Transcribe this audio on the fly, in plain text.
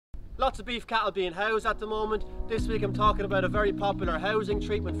Lots of beef cattle being housed at the moment. This week I'm talking about a very popular housing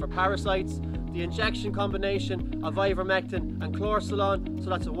treatment for parasites, the injection combination of ivermectin and chlorcelon, so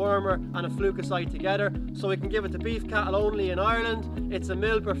that's a wormer and a flukicide together. So we can give it to beef cattle only in Ireland. It's a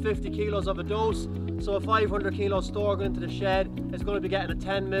mil per 50 kilos of a dose. So a 500 kilo store going into the shed is going to be getting a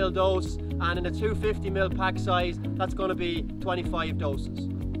 10 mil dose, and in a 250 mil pack size, that's going to be 25 doses.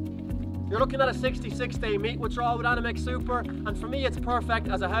 You're looking at a 66 day meat withdrawal with Animex Super, and for me it's perfect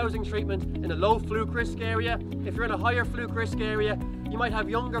as a housing treatment in a low fluke risk area. If you're in a higher fluke risk area, you might have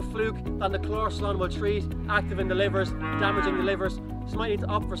younger fluke than the chlorcelon will treat, active in the livers, damaging the livers, so you might need to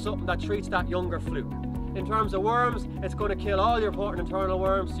opt for something that treats that younger fluke. In terms of worms, it's going to kill all your important internal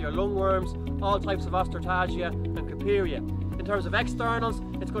worms, so your lung worms, all types of Ostertagia and Caperia. In terms of externals,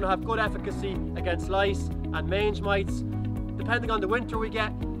 it's going to have good efficacy against lice and mange mites. Depending on the winter we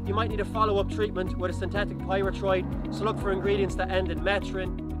get, you might need a follow-up treatment with a synthetic pyrethroid, so look for ingredients that end in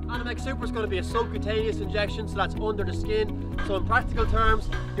metrin. Animex Super is going to be a subcutaneous injection, so that's under the skin. So in practical terms,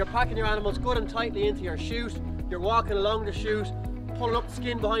 you're packing your animals good and tightly into your chute, you're walking along the chute, pulling up the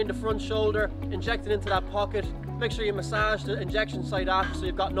skin behind the front shoulder, injecting into that pocket. Make sure you massage the injection site after so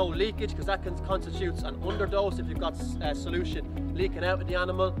you've got no leakage, because that constitutes an underdose if you've got solution leaking out of the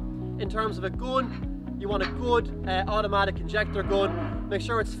animal. In terms of a gun, you want a good automatic injector gun. Make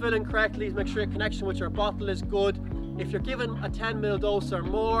sure it's filling correctly, make sure your connection with your bottle is good. If you're given a 10 mil dose or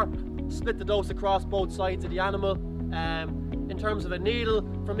more, split the dose across both sides of the animal. In terms of a needle,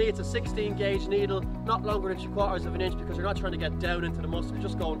 for me it's a 16 gauge needle, not longer than 3/4 of an inch, because you're not trying to get down into the muscle, you're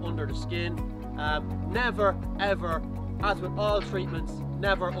just going under the skin. Never ever, as with all treatments,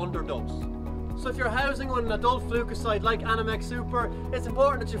 never underdose. So if you're housing on an adult flukicide like Animex Super, it's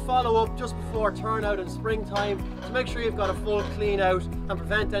important that you follow up just before turnout in springtime to make sure you've got a full clean out and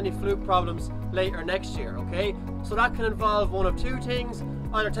prevent any fluke problems later next year, okay? So that can involve one of two things: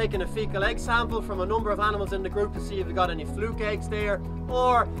 either taking a fecal egg sample from a number of animals in the group to see if you've got any fluke eggs there,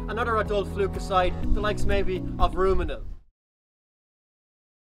 or another adult flukicide, the likes maybe of ruminil.